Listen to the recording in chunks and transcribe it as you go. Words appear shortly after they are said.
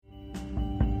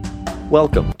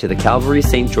Welcome to the Calvary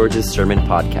St. George's Sermon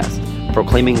Podcast,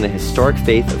 proclaiming the historic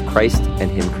faith of Christ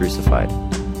and Him crucified.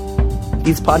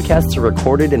 These podcasts are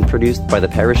recorded and produced by the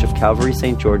parish of Calvary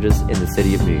St. George's in the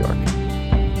city of New York.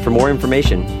 For more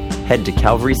information, head to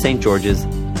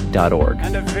calvarystgeorges.org.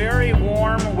 And a very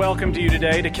warm welcome to you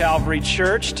today to Calvary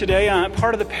Church. Today,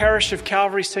 part of the parish of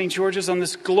Calvary St. George's on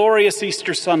this glorious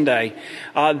Easter Sunday,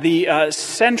 the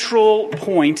central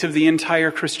point of the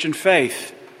entire Christian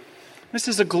faith. This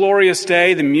is a glorious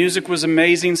day. The music was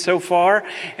amazing so far,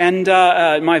 and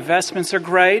my vestments are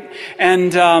great.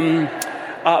 And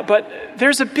but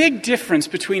there's a big difference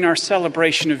between our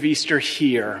celebration of Easter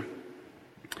here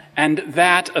and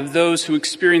that of those who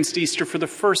experienced Easter for the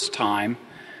first time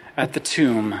at the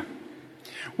tomb.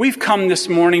 We've come this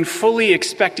morning fully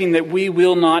expecting that we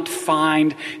will not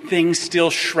find things still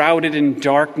shrouded in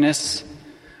darkness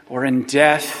or in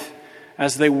death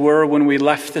as they were when we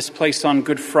left this place on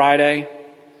Good Friday.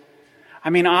 I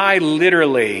mean, I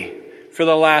literally, for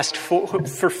the last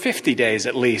for 50 days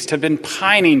at least, have been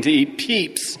pining to eat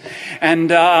Peeps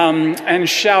and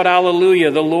shout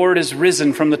hallelujah, the Lord is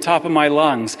risen from the top of my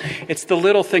lungs. It's the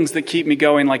little things that keep me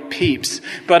going, like Peeps.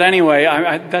 But anyway,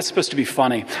 that's supposed to be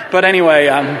funny. But anyway,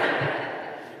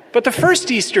 but the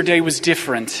first Easter day was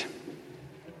different.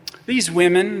 These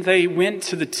women, they went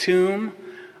to the tomb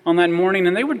on that morning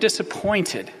and they were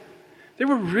disappointed. They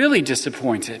were really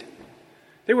disappointed.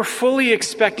 They were fully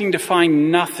expecting to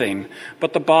find nothing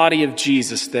but the body of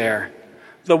Jesus there,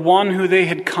 the one who they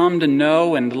had come to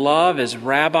know and love as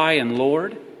Rabbi and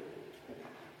Lord.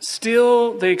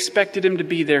 Still, they expected him to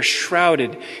be there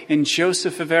shrouded in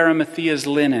Joseph of Arimathea's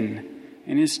linen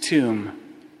in his tomb,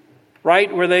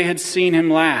 right where they had seen him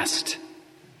last.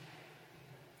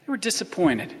 They were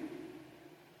disappointed.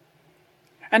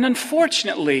 And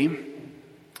unfortunately,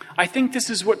 I think this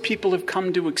is what people have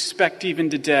come to expect even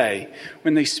today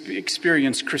when they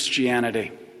experience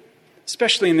Christianity,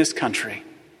 especially in this country.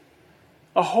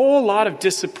 A whole lot of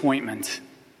disappointment.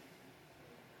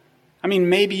 I mean,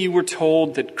 maybe you were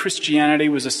told that Christianity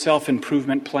was a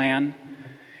self-improvement plan.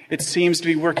 It seems to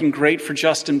be working great for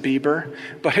Justin Bieber,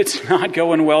 but it's not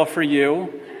going well for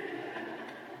you.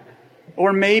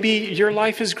 Or maybe your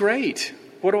life is great.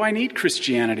 What do I need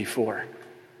Christianity for?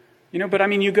 But I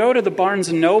mean, you go to the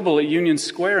Barnes & Noble at Union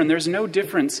Square, and there's no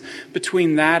difference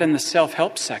between that and the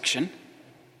self-help section.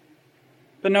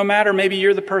 But no matter, maybe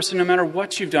you're the person, no matter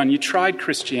what you've done, you tried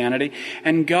Christianity,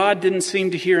 and God didn't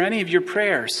seem to hear any of your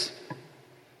prayers.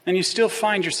 And you still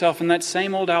find yourself in that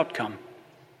same old outcome.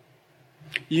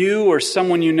 You or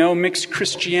someone you know mixed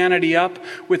Christianity up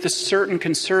with a certain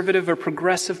conservative or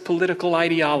progressive political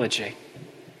ideology.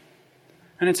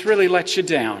 And it's really let you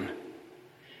down.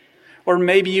 Or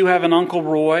maybe you have an Uncle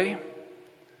Roy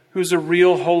who's a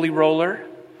real holy roller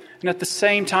and at the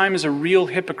same time is a real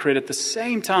hypocrite at the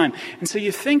same time. And so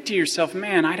you think to yourself,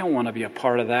 man, I don't want to be a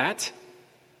part of that.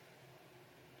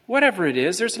 Whatever it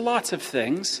is, there's lots of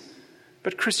things,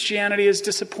 but Christianity has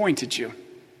disappointed you.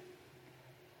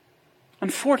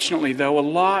 Unfortunately, though, a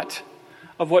lot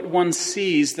of what one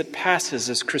sees that passes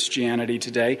as Christianity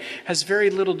today has very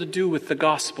little to do with the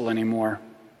gospel anymore.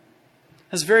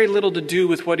 Has very little to do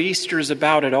with what Easter is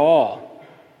about at all.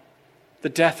 The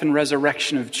death and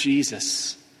resurrection of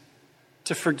Jesus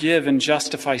to forgive and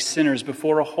justify sinners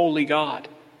before a holy God.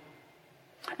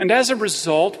 And as a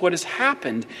result, what has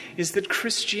happened is that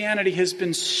Christianity has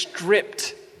been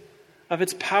stripped of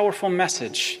its powerful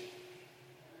message.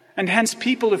 And hence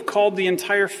people have called the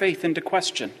entire faith into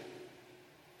question.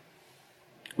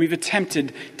 We've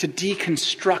attempted to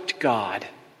deconstruct God.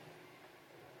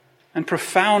 And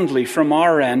profoundly from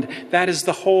our end, that is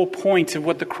the whole point of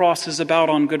what the cross is about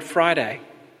on Good Friday.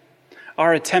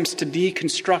 Our attempts to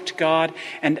deconstruct God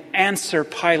and answer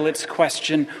Pilate's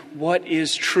question, what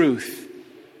is truth?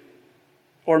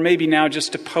 Or maybe now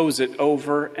just to pose it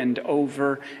over and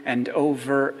over and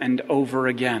over and over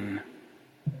again.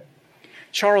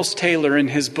 Charles Taylor, in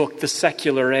his book, The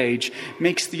Secular Age,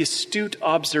 makes the astute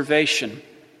observation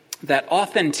that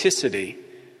authenticity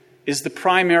is the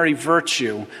primary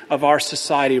virtue of our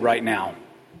society right now.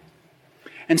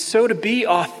 And so to be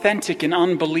authentic in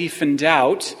unbelief and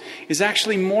doubt is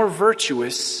actually more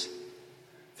virtuous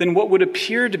than what would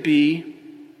appear to be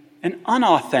an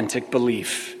unauthentic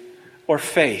belief or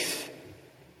faith.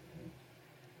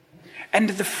 And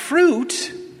the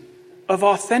fruit of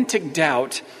authentic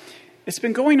doubt, it's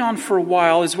been going on for a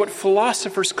while, is what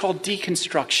philosophers call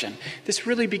deconstruction. This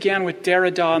really began with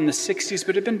Derrida in the 60s,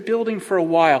 but it had been building for a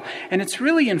while, and it's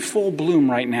really in full bloom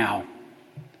right now.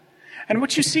 And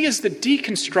what you see is that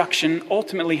deconstruction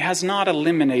ultimately has not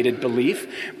eliminated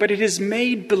belief, but it has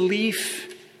made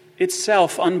belief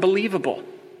itself unbelievable.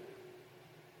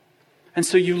 And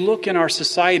so you look in our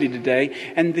society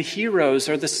today, and the heroes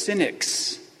are the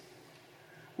cynics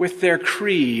with their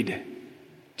creed.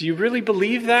 Do you really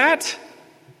believe that?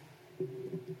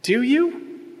 Do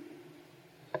you?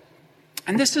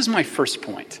 And this is my first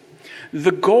point.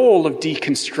 The goal of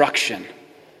deconstruction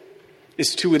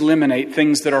is to eliminate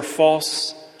things that are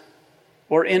false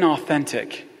or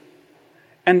inauthentic.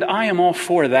 And I am all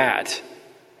for that.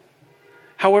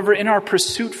 However, in our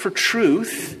pursuit for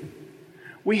truth,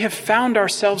 we have found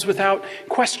ourselves without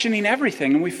questioning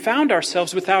everything, and we found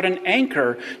ourselves without an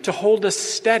anchor to hold us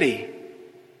steady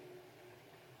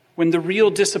when the real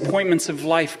disappointments of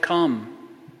life come,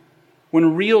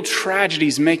 when real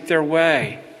tragedies make their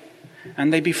way,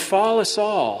 and they befall us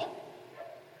all.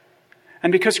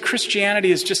 And because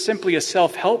Christianity is just simply a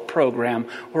self-help program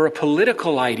or a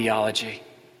political ideology,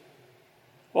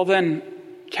 well then,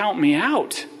 count me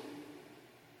out.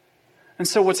 And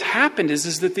so what's happened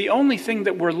is that the only thing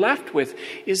that we're left with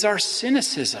is our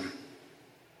cynicism.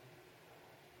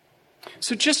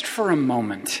 So just for a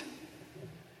moment,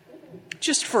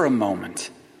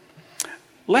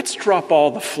 let's drop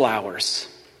all the flowers.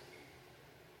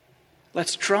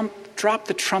 Let's drop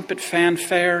the trumpet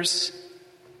fanfares.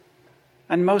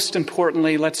 And most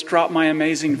importantly, let's drop my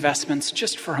amazing vestments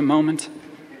just for a moment.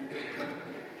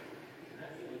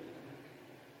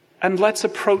 And let's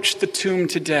approach the tomb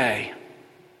today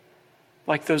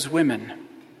like those women.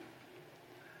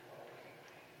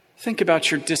 Think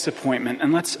about your disappointment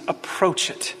and let's approach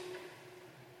it.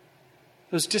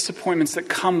 Those disappointments that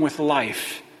come with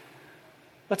life.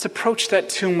 Let's approach that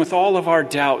tomb with all of our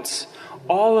doubts,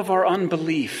 all of our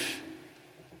unbelief.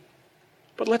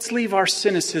 But let's leave our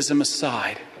cynicism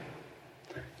aside.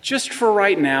 Just for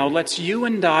right now, let's you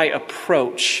and I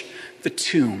approach the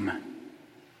tomb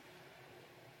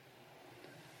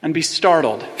and be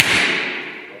startled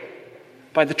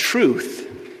by the truth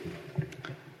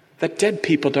that dead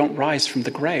people don't rise from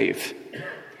the grave,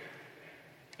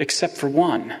 except for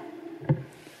one,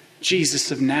 Jesus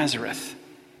of Nazareth.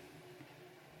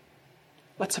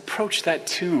 Let's approach that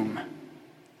tomb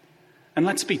and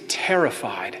let's be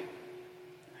terrified,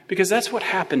 because that's what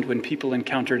happened when people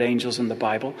encountered angels in the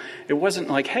Bible. It wasn't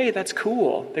like, hey, that's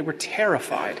cool. They were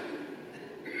terrified.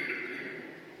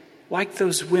 Like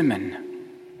those women,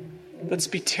 let's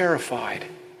be terrified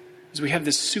as we have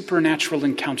this supernatural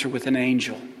encounter with an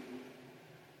angel.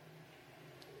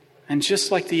 And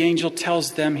just like the angel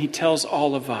tells them, he tells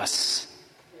all of us,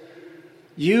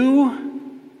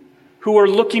 you who are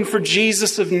looking for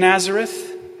Jesus of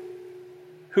Nazareth,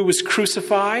 who was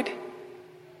crucified,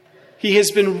 he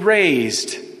has been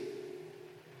raised.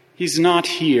 He's not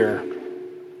here.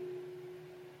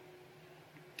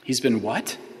 He's been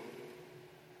what?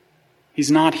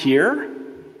 He's not here?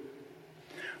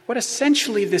 What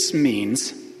essentially this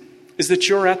means is that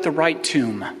you're at the right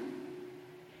tomb.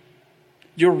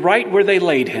 You're right where they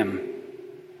laid him.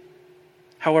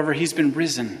 However, he's been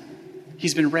risen.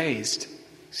 He's been raised.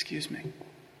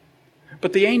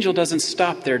 But the angel doesn't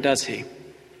stop there, does he?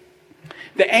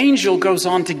 The angel goes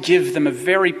on to give them a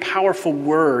very powerful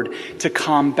word to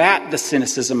combat the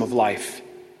cynicism of life.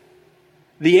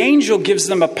 The angel gives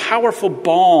them a powerful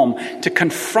balm to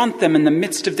confront them in the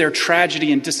midst of their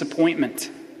tragedy and disappointment.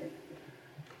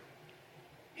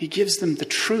 He gives them the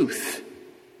truth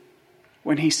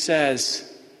when he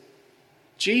says,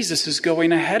 Jesus is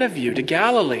going ahead of you to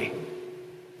Galilee.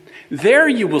 There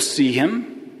you will see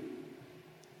him,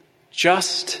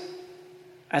 just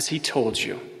as he told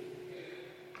you.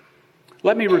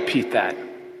 Let me repeat that.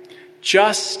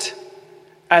 Just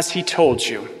as he told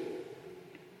you.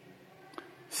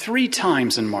 3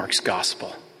 times in Mark's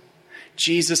gospel,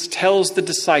 Jesus tells the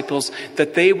disciples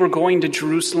that they were going to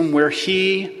Jerusalem where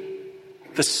he,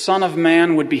 the Son of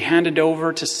Man, would be handed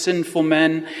over to sinful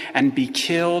men and be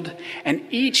killed. And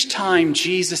each time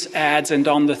Jesus adds, and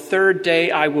on the 3rd day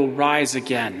I will rise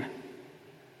again.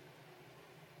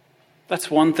 That's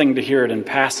one thing to hear it in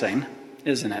passing,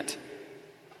 isn't it?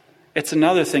 It's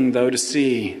another thing, though, to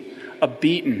see a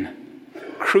beaten,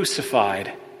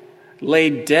 crucified,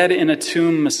 laid dead in a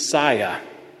tomb Messiah.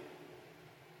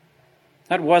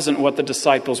 That wasn't what the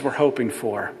disciples were hoping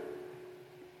for.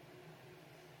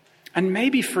 And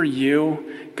maybe for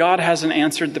you, God hasn't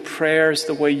answered the prayers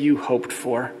the way you hoped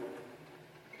for.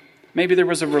 Maybe there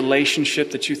was a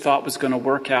relationship that you thought was going to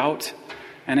work out,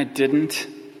 and it didn't.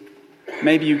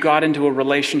 Maybe you got into a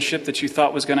relationship that you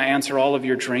thought was going to answer all of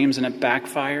your dreams, and it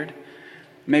backfired.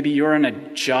 Maybe you're in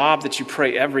a job that you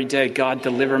pray every day, God,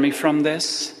 deliver me from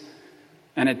this,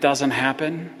 and it doesn't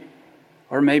happen.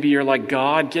 Or maybe you're like,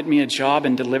 God, get me a job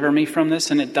and deliver me from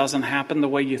this, and it doesn't happen the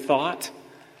way you thought.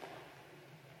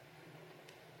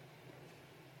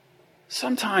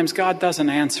 Sometimes God doesn't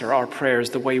answer our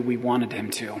prayers the way we wanted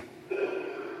him to.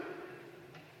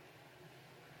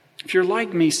 If you're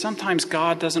like me, sometimes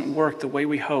God doesn't work the way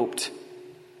we hoped.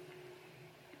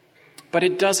 But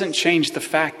it doesn't change the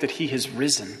fact that he has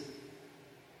risen.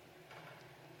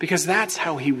 Because that's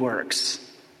how he works.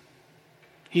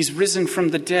 He's risen from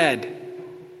the dead.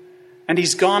 And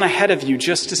he's gone ahead of you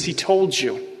just as he told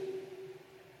you.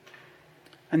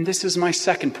 And this is my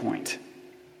second point.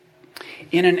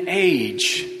 In an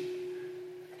age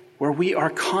where we are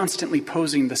constantly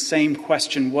posing the same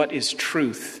question, what is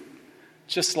truth?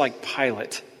 Just like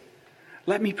Pilate,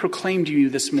 let me proclaim to you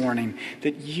this morning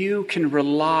that you can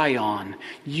rely on,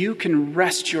 you can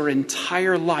rest your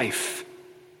entire life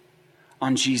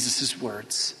on Jesus'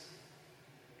 words.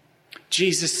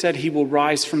 Jesus said he will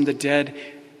rise from the dead,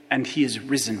 and he is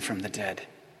risen from the dead.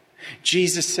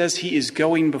 Jesus says he is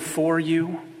going before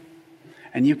you,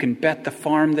 and you can bet the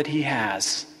farm that he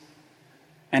has.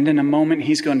 And in a moment,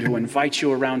 he's going to invite you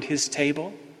around his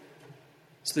table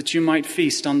so that you might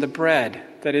feast on the bread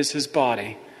that is his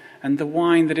body and the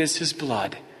wine that is his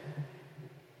blood.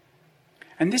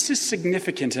 And this is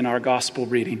significant in our gospel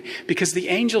reading because the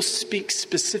angel speaks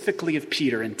specifically of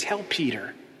Peter and tell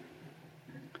Peter,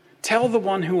 tell the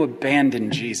one who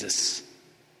abandoned Jesus.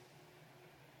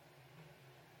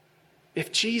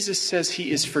 If Jesus says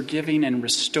he is forgiving and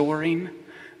restoring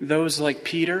those like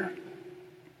Peter,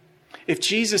 if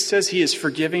Jesus says he is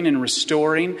forgiving and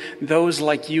restoring those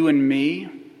like you and me,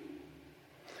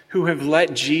 who have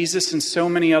let Jesus and so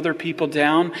many other people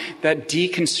down, that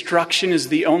deconstruction is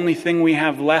the only thing we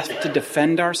have left to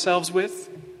defend ourselves with,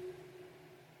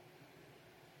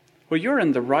 well, you're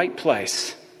in the right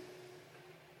place.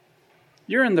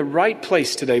 You're in the right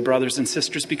place today, brothers and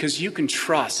sisters, because you can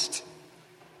trust,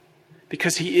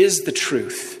 because he is the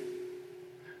truth,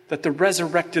 that the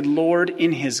resurrected Lord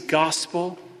in his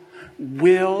gospel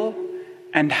will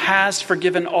and has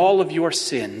forgiven all of your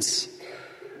sins.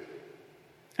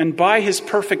 And by his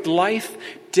perfect life,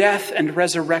 death, and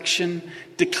resurrection,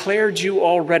 declared you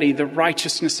already the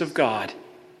righteousness of God.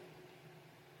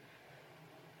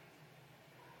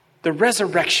 The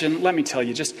resurrection, let me tell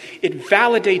you, it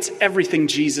validates everything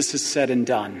Jesus has said and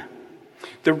done.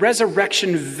 The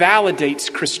resurrection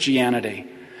validates Christianity.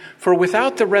 For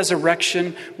without the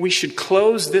resurrection, we should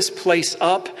close this place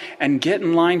up and get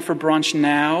in line for brunch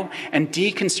now and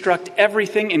deconstruct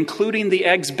everything, including the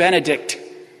Eggs Benedict.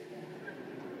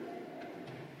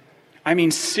 I mean,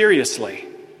 seriously.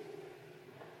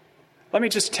 Let me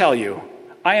just tell you,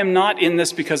 I am not in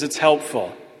this because it's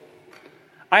helpful.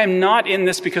 I am not in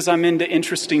this because I'm into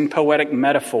interesting poetic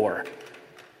metaphor.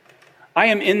 I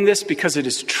am in this because it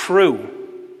is true.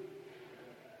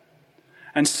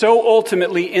 And so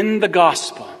ultimately in the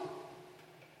gospel,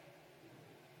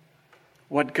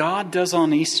 what God does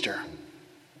on Easter,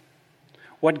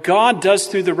 what God does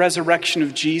through the resurrection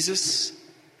of Jesus,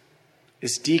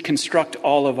 is deconstruct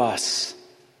all of us.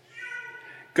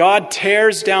 God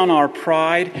tears down our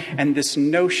pride and this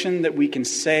notion that we can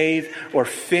save or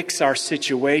fix our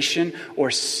situation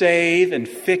or save and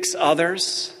fix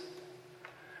others.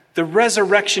 The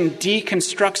resurrection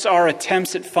deconstructs our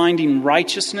attempts at finding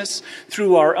righteousness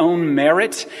through our own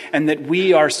merit, and that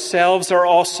we ourselves are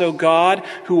also God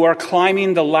who are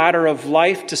climbing the ladder of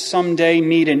life to someday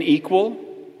meet an equal.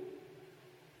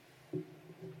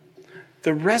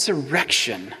 The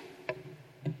resurrection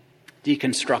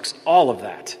deconstructs all of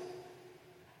that.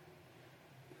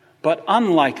 But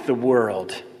unlike the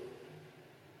world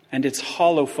and its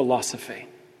hollow philosophy,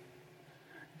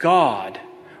 God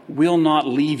will not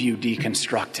leave you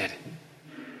deconstructed.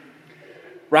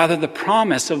 Rather, the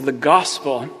promise of the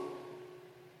gospel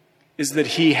is that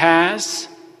he has,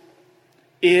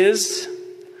 is,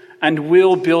 and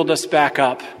will build us back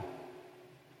up.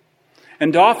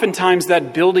 And oftentimes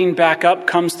that building back up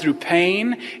comes through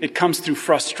pain, it comes through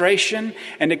frustration,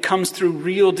 and it comes through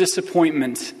real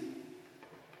disappointment.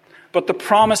 But the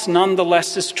promise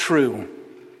nonetheless is true.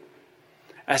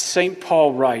 As St.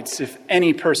 Paul writes, if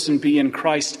any person be in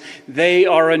Christ, they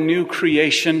are a new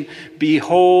creation.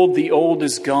 Behold, the old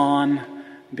is gone.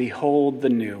 Behold, the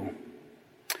new.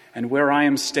 And where I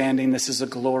am standing, this is a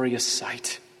glorious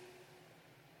sight.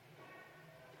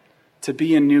 To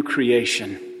be a new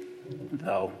creation,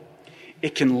 though,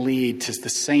 it can lead to the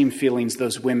same feelings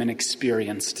those women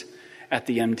experienced at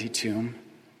the empty tomb.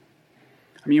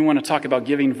 I mean, you want to talk about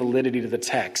giving validity to the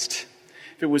text.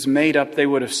 If it was made up, they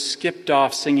would have skipped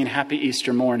off singing Happy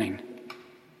Easter Morning.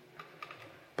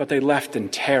 But they left in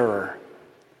terror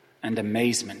and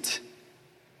amazement.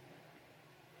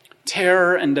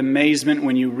 Terror and amazement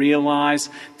when you realize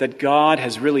that God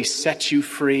has really set you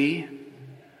free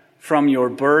from your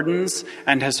burdens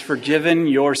and has forgiven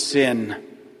your sin.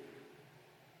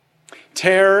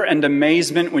 Terror and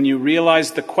amazement when you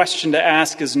realize the question to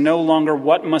ask is no longer,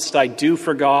 what must I do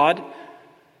for God?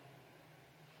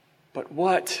 But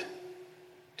what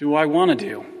do I want to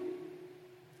do?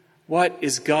 What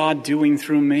is God doing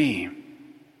through me?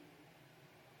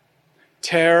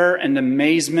 Terror and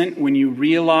amazement when you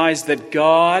realize that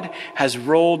God has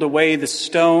rolled away the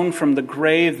stone from the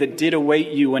grave that did await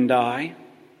you and I.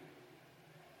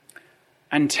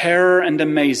 And terror and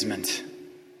amazement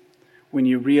when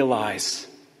you realize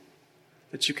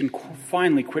that you can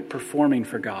finally quit performing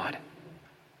for God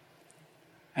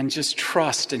and just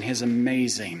trust in His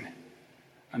amazing,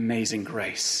 amazing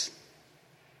grace.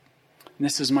 And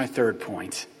this is my third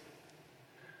point.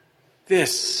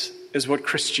 This is what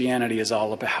Christianity is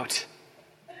all about.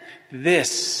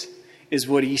 This is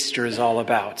what Easter is all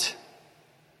about.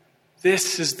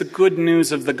 This is the good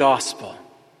news of the gospel.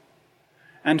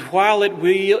 And while it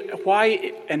will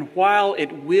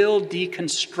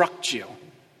deconstruct you,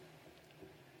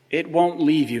 it won't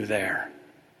leave you there.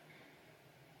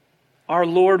 Our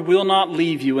Lord will not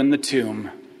leave you in the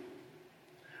tomb.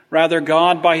 Rather,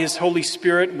 God, by His Holy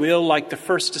Spirit, will, like the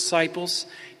first disciples,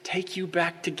 take you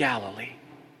back to Galilee.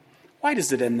 Why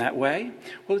does it end that way?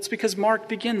 Well, it's because Mark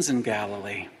begins in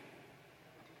Galilee.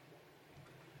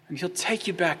 And He'll take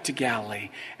you back to Galilee.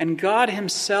 And God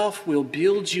Himself will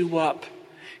build you up.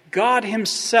 God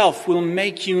Himself will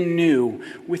make you new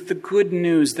with the good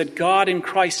news that God in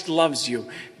Christ loves you.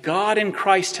 God in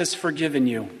Christ has forgiven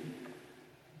you.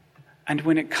 And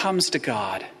when it comes to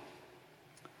God,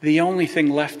 the only thing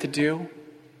left to do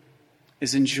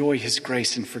is enjoy His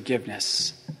grace and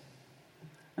forgiveness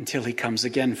until He comes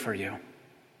again for you.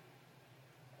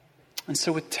 And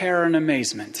so with terror and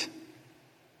amazement,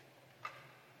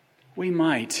 we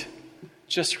might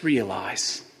just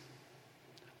realize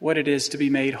what it is to be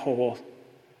made whole.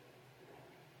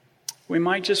 We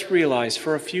might just realize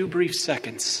for a few brief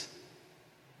seconds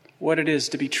what it is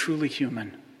to be truly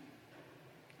human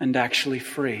and actually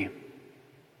free.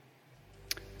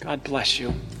 God bless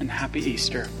you and happy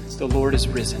Easter. The Lord is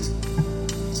risen.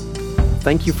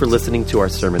 Thank you for listening to our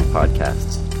sermon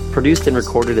podcast, produced and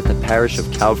recorded at the parish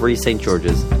of Calvary St.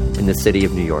 George's in the city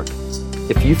of New York.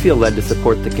 If you feel led to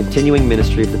support the continuing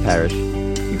ministry of the parish,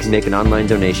 you can make an online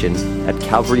donation at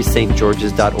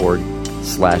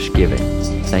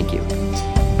calvarystgeorges.org/giving. Thank you.